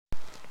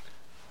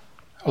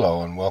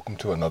Hello and welcome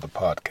to another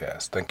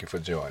podcast. Thank you for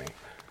joining.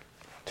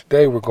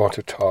 Today we're going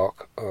to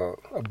talk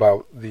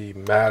about the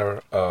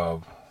matter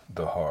of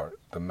the heart.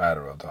 The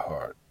matter of the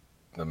heart.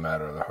 The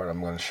matter of the heart.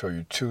 I'm going to show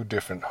you two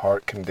different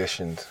heart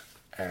conditions,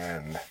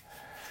 and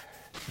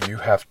you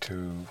have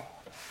to,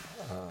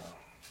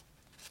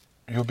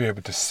 you'll be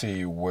able to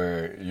see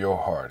where your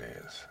heart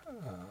is.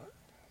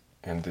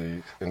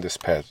 In this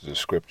passage of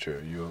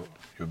scripture, you'll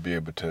be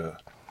able to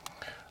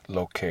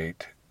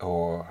locate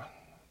or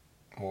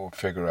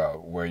figure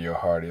out where your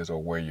heart is, or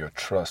where your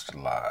trust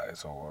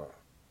lies, or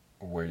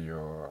where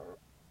your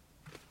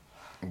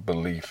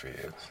belief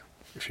is,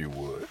 if you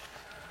would.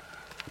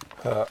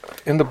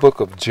 In the book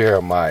of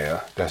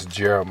Jeremiah, that's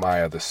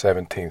Jeremiah, the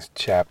 17th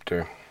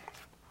chapter,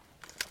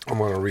 I'm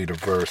going to read a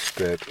verse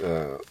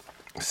that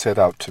stuck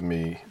out to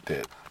me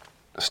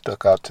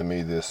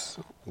this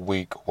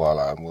week while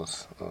I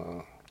was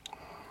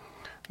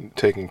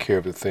taking care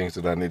of the things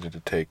that I needed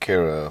to take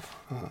care of.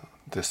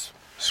 This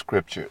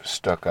scripture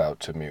stuck out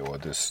to me, or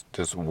this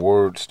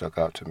word stuck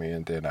out to me,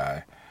 and then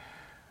I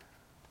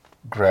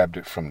grabbed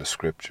it from the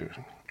scripture.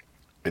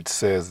 It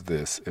says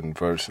this in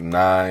verse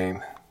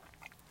 9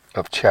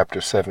 of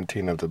chapter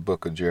 17 of the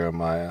book of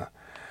Jeremiah: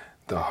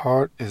 "The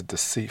heart is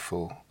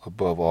deceitful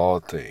above all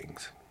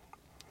things,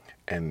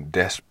 and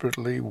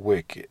desperately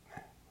wicked.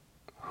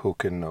 Who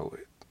can know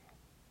it?"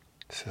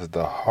 It says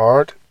the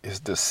heart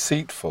is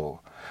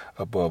deceitful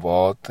above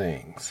all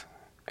things,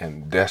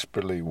 and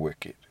desperately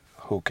wicked.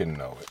 Who can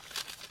know it?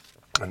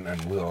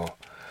 And we'll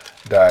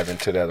dive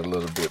into that a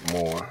little bit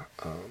more.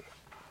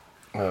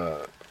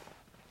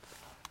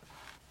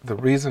 The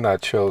reason I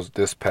chose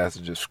this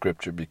passage of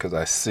scripture, because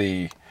I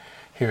see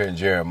here in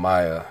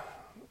Jeremiah,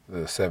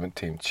 the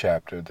 17th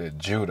chapter, that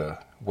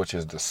Judah, which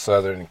is the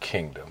southern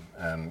kingdom,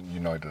 and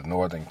the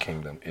northern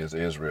kingdom is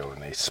Israel,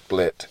 and they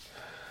split.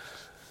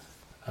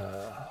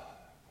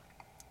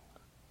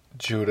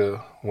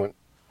 Judah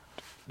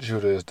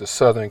is the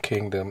southern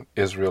kingdom,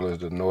 Israel is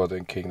the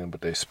northern kingdom,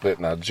 but they split.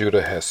 Now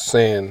Judah has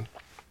sinned,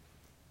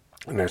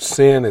 and their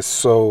sin is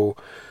so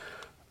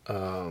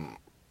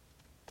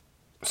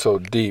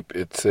deep.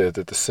 It says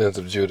that the sins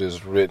of Judah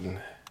is written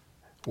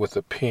with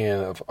a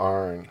pen of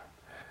iron,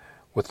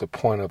 with the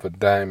point of a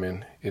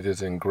diamond. It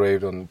is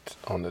engraved on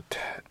the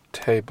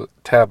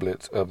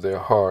tablets of their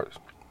hearts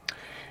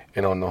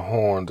and on the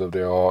horns of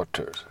their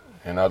altars.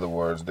 In other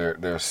words,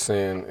 their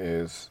sin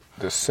is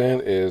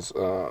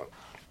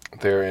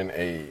they're in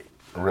a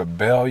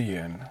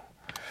rebellion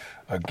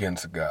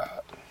against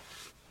God.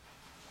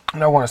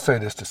 And I want to say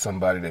this to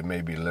somebody that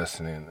may be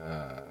listening.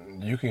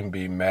 You can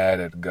be mad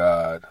at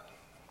God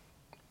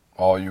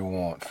all you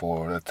want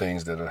for the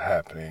things that are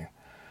happening.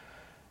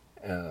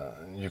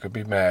 You could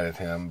be mad at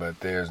him,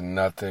 but there's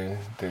nothing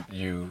that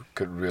you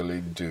could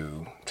really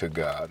do to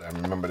God. I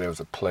remember there was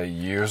a play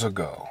years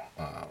ago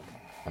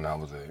when I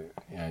was a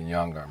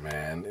younger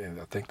man, and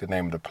I think the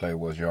name of the play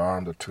was "Your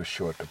Arms Are Too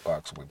Short to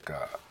Box with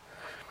God."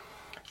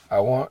 I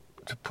want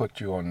to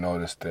put you on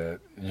notice that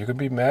you can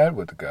be mad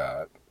with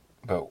God,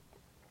 but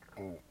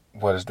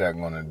what is that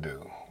going to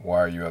do? Why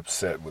are you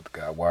upset with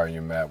God? Why are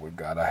you mad with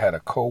God? I had a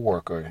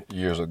coworker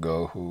years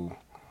ago who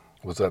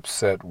was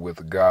upset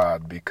with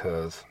God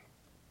because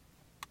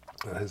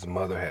his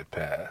mother had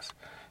passed.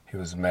 He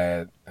was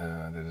mad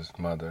that his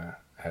mother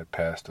had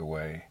passed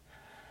away,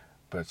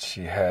 but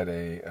she had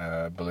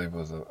I believe it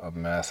was a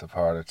massive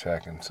heart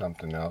attack, and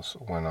something else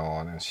went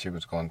on, and she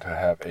was going to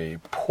have a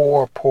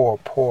poor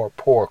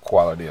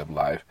quality of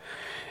life,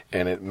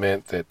 and it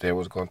meant that there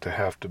was going to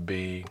have to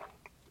be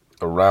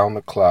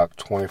around-the-clock,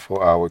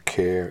 24-hour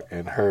care,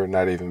 and her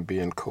not even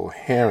being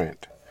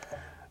coherent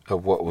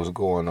of what was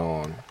going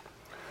on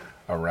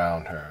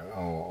around her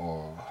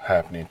or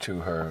happening to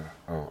her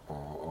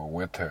or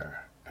with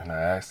her. And I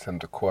asked him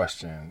the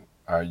question,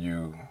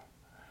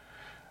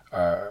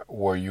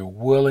 were you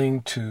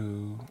willing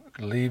to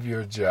leave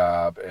your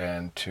job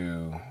and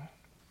to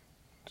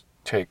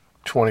take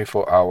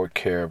 24-hour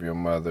care of your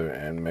mother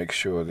and make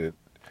sure that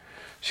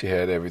she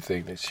had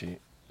everything that she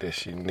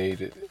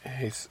needed?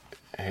 He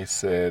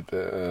said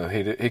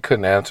he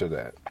couldn't answer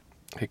that.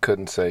 He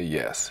couldn't say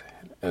yes.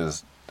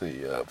 Is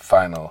the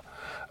final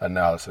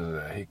analysis of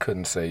that. He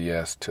couldn't say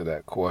yes to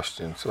that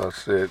question. So I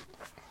said,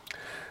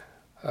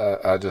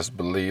 I just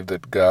believe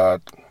that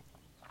God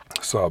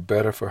saw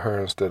better for her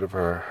instead of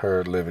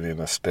her living in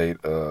a state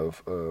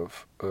of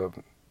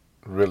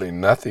really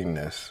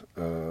nothingness,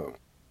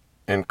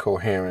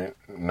 incoherent,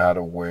 not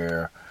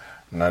aware,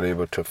 not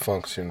able to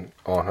function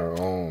on her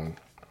own.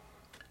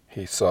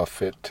 He saw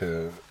fit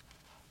to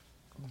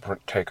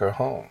take her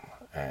home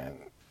and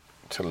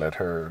to let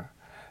her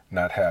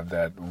not have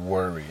that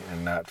worry,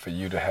 and not for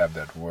you to have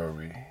that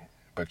worry.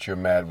 But you're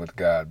mad with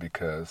God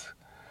because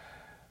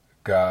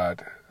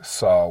God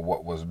saw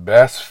what was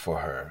best for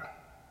her,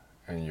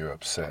 and you're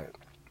upset.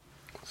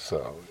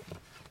 So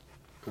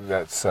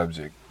that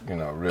subject,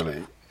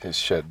 really is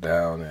shut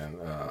down, and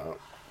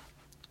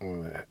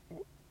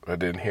I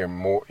didn't hear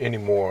any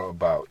more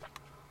about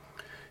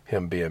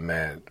him being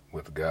mad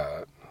with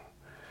God.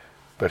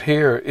 But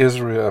here,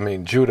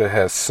 Judah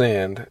has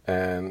sinned,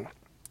 and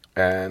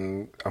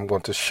And I'm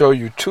going to show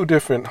you two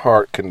different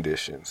heart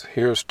conditions.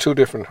 Here's two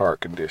different heart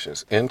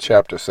conditions. In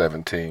chapter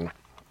 17,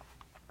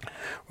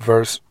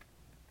 verse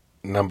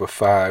number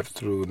 5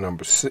 through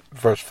number 6,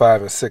 verse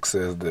 5 and 6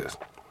 says this.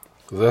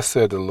 Thus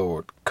said the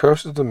Lord,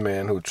 cursed is the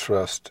man who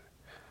trust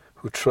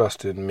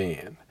in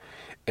men,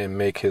 and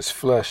make his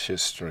flesh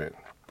his strength,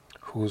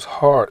 whose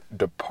heart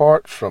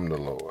depart from the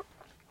Lord.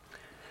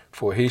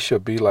 For he shall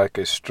be like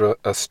a shrub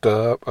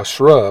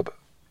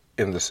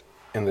in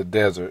the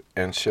desert,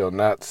 and shall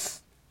not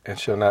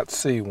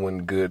see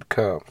when good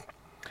comes,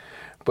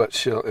 but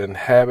shall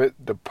inhabit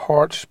the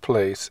parched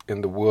place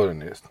in the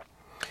wilderness,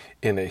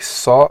 in a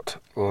salt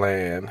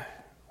land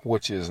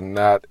which is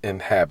not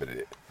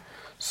inhabited.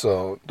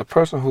 So the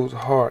person whose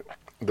heart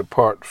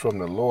depart from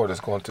the Lord is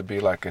going to be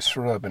like a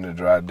shrub in the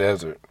dry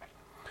desert.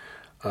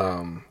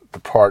 The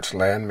parched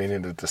land,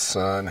 meaning that the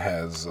sun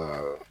has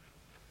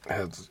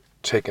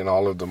taken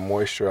all of the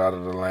moisture out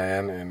of the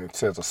land, and it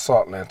says a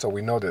salt land. So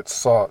we know that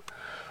salt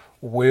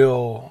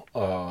will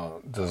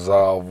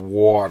dissolve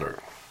water.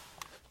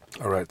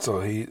 All right, so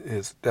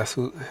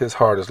his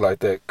heart is like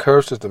that.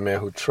 Cursed is the man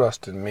who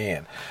trusts in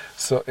men,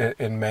 so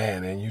in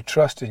man, and you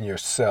trust in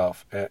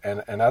yourself.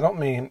 And I don't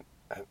mean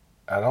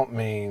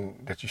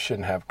that you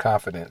shouldn't have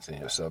confidence in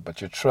yourself,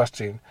 but you're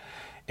trusting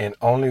in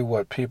only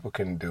what people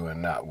can do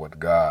and not what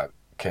God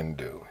can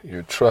do.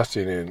 You're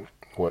trusting in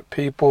what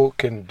people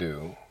can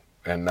do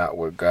and not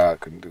what God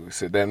can do. He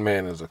said that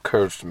man is a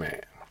cursed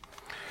man.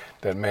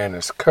 That man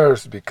is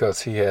cursed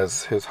because he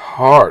has his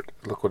heart.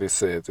 Look what it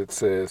says. It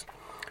says,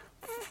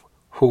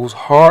 whose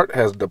heart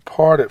has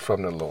departed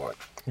from the Lord.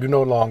 You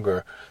no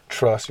longer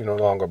trust. You no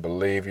longer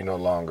believe. You no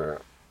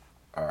longer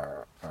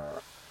are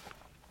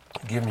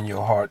giving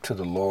your heart to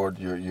the Lord.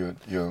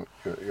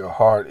 Your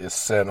heart is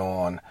set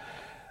on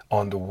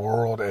the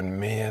world and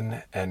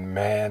men and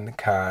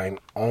mankind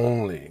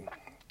only.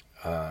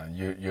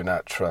 You're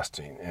not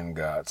trusting in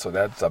God. So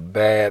that's a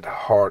bad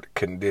heart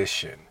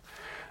condition.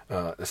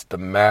 It's the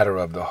matter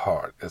of the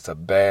heart. It's a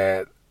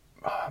bad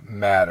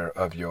matter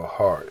of your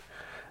heart.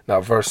 Now,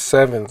 verse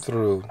 7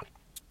 through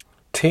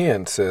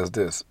 10 says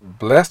this,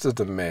 blessed is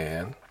the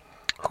man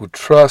who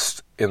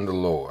trusts in the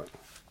Lord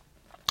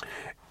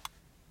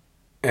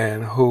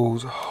and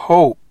whose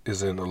hope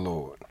is in the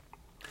Lord.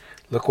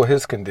 Look what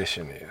his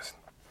condition is.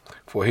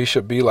 For he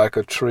shall be like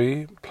a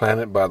tree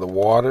planted by the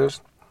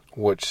waters,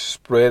 which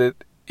spreadeth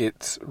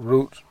its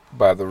roots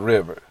by the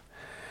river,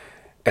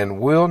 and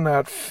will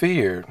not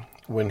fear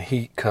when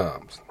heat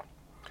comes,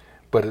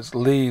 but its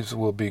leaves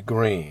will be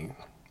green,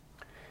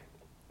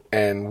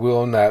 and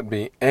will not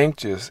be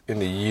anxious in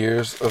the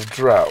years of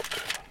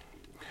drought,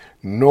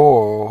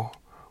 nor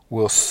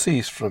will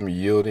cease from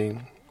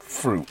yielding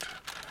fruit.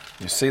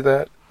 You see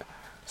that?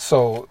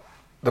 So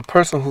the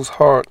person whose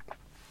heart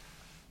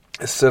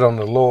is set on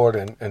the Lord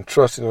and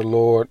trusting the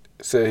Lord,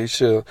 said he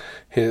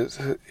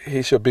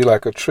shall be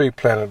like a tree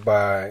planted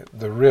by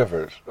the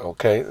rivers.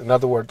 Okay, in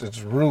other words,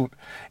 its root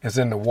is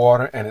in the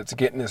water, and it's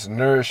getting its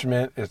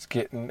nourishment. It's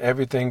getting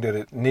everything that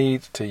it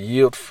needs to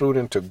yield fruit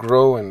and to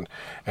grow and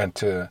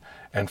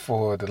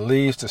for the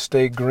leaves to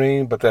stay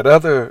green. But that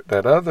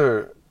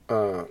other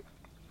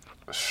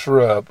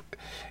shrub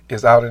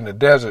is out in the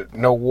desert,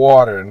 no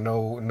water,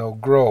 no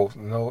growth,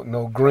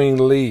 no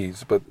green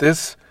leaves. But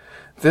this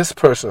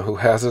person who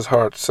has his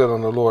heart set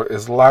on the Lord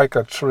is like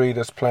a tree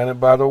that's planted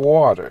by the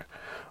water.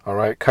 All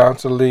right,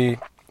 constantly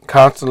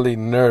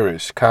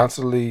nourished,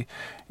 constantly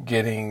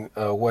getting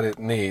what it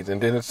needs.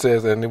 And then it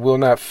says, and it will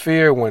not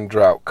fear when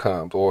drought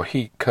comes or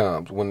heat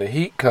comes. When the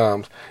heat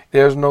comes,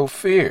 there's no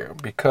fear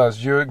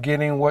because you're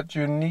getting what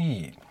you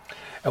need.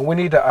 And we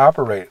need to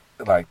operate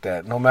like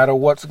that. No matter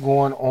what's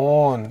going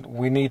on,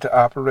 we need to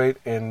operate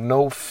in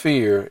no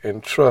fear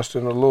and trust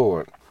in the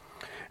Lord.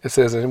 It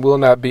says, and it will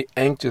not be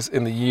anxious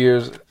in the year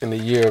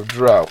of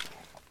drought,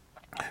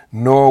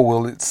 nor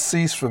will it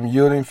cease from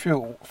yielding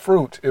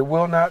fruit. It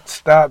will not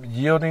stop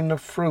yielding the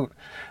fruit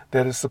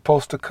that is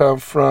supposed to come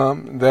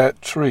from that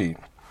tree.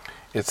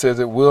 It says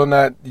it will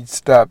not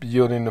stop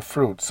yielding the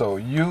fruit. So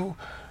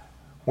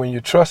when you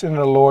trust in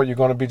the Lord, you're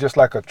going to be just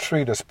like a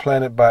tree that's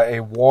planted by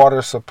a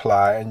water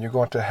supply, and you're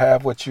going to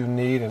have what you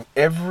need. And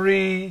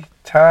every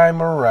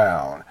time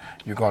around,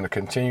 you're going to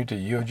continue to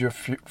yield your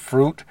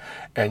fruit,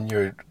 and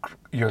your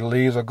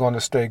leaves are going to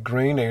stay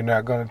green. They're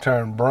not going to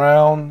turn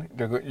brown.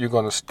 You're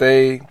going to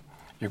stay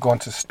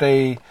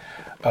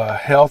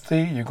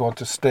healthy. You're going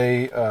to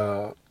stay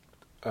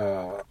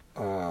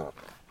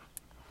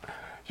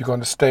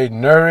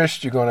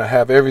nourished. You're going to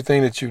have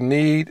everything that you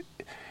need.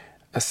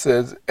 It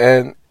says,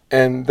 and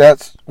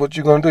that's what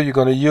you're going to do. You're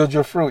going to yield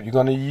your fruit. You're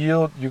going to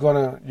yield. You're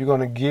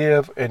going to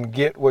give and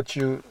get what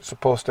you're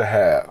supposed to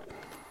have.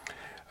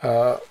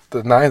 The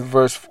 9th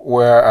verse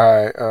where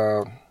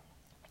I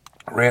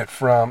read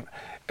from,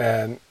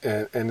 and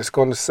it's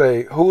going to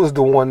say, who is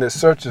the one that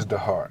searches the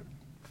heart?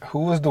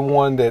 Who is the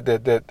one that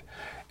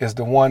is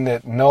the one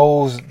that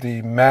knows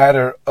the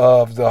matter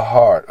of the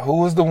heart?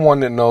 Who is the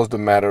one that knows the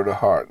matter of the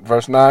heart?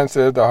 Verse 9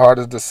 says, the heart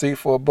is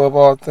deceitful above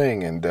all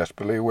things and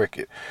desperately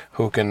wicked.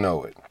 Who can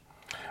know it?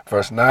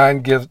 Verse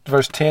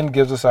 10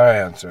 gives us our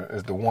answer,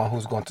 is the one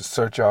who's going to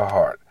search our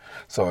heart.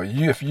 So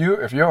if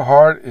your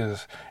heart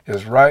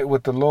is right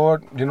with the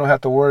Lord, you don't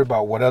have to worry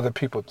about what other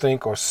people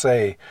think or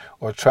say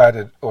or try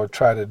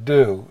to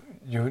do.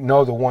 You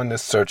know the one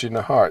that's searching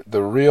the heart,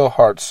 the real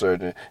heart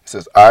surgeon. It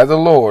says, I, the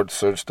Lord,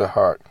 search the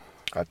heart.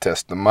 I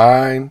test the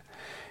mind,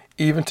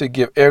 even to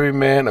give every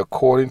man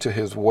according to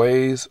his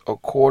ways,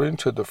 according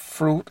to the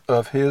fruit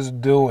of his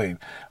doing.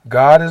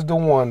 God is the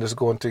one that's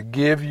going to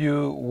give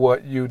you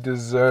what you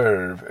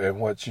deserve and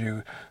what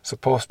you're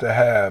supposed to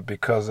have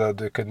because of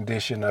the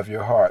condition of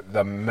your heart.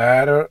 The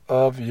matter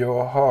of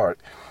your heart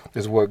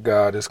is what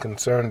God is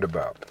concerned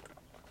about.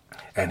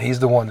 And he's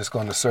the one that's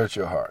going to search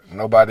your heart.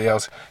 Nobody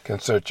else can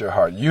search your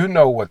heart. You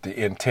know what the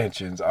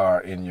intentions are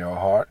in your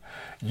heart.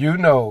 You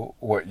know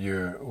what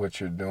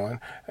you're doing.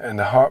 And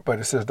the heart, but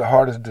it says the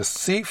heart is the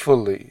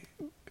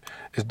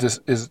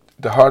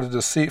heart is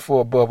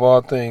deceitful above all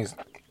things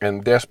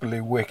and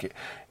desperately wicked.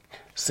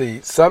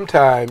 See,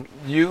 sometimes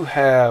you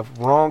have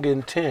wrong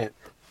intent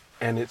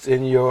and it's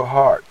in your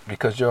heart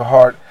because your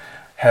heart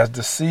has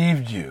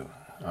deceived you.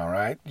 All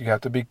right? You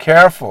have to be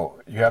careful.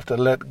 You have to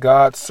let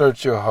God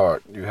search your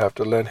heart. You have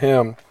to let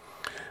him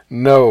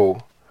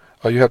know,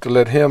 or you have to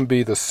let him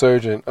be the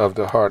surgeon of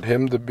the heart,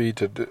 him to be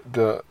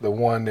the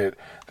one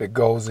that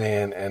goes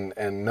in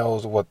and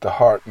knows what the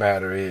heart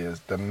matter is,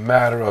 the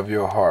matter of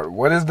your heart.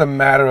 What is the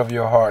matter of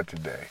your heart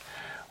today?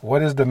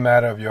 What is the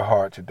matter of your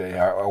heart today?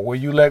 Will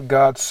you let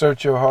God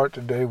search your heart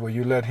today? Will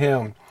you let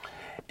him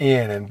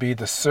in and be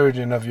the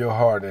surgeon of your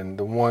heart and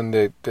the one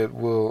that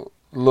will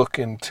look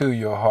into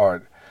your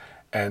heart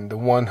and the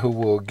one who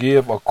will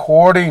give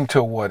according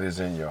to what is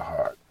in your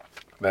heart?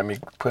 Let me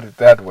put it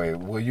that way.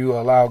 Will you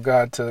allow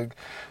God to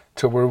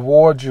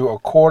reward you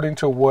according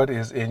to what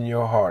is in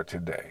your heart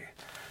today?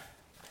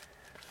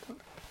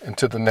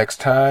 Until the next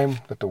time,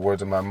 let the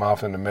words of my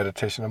mouth and the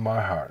meditation of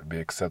my heart be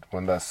acceptable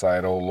in thy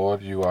sight, O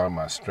Lord. You are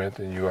my strength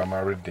and you are my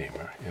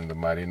redeemer. In the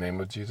mighty name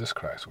of Jesus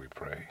Christ we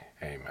pray.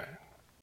 Amen.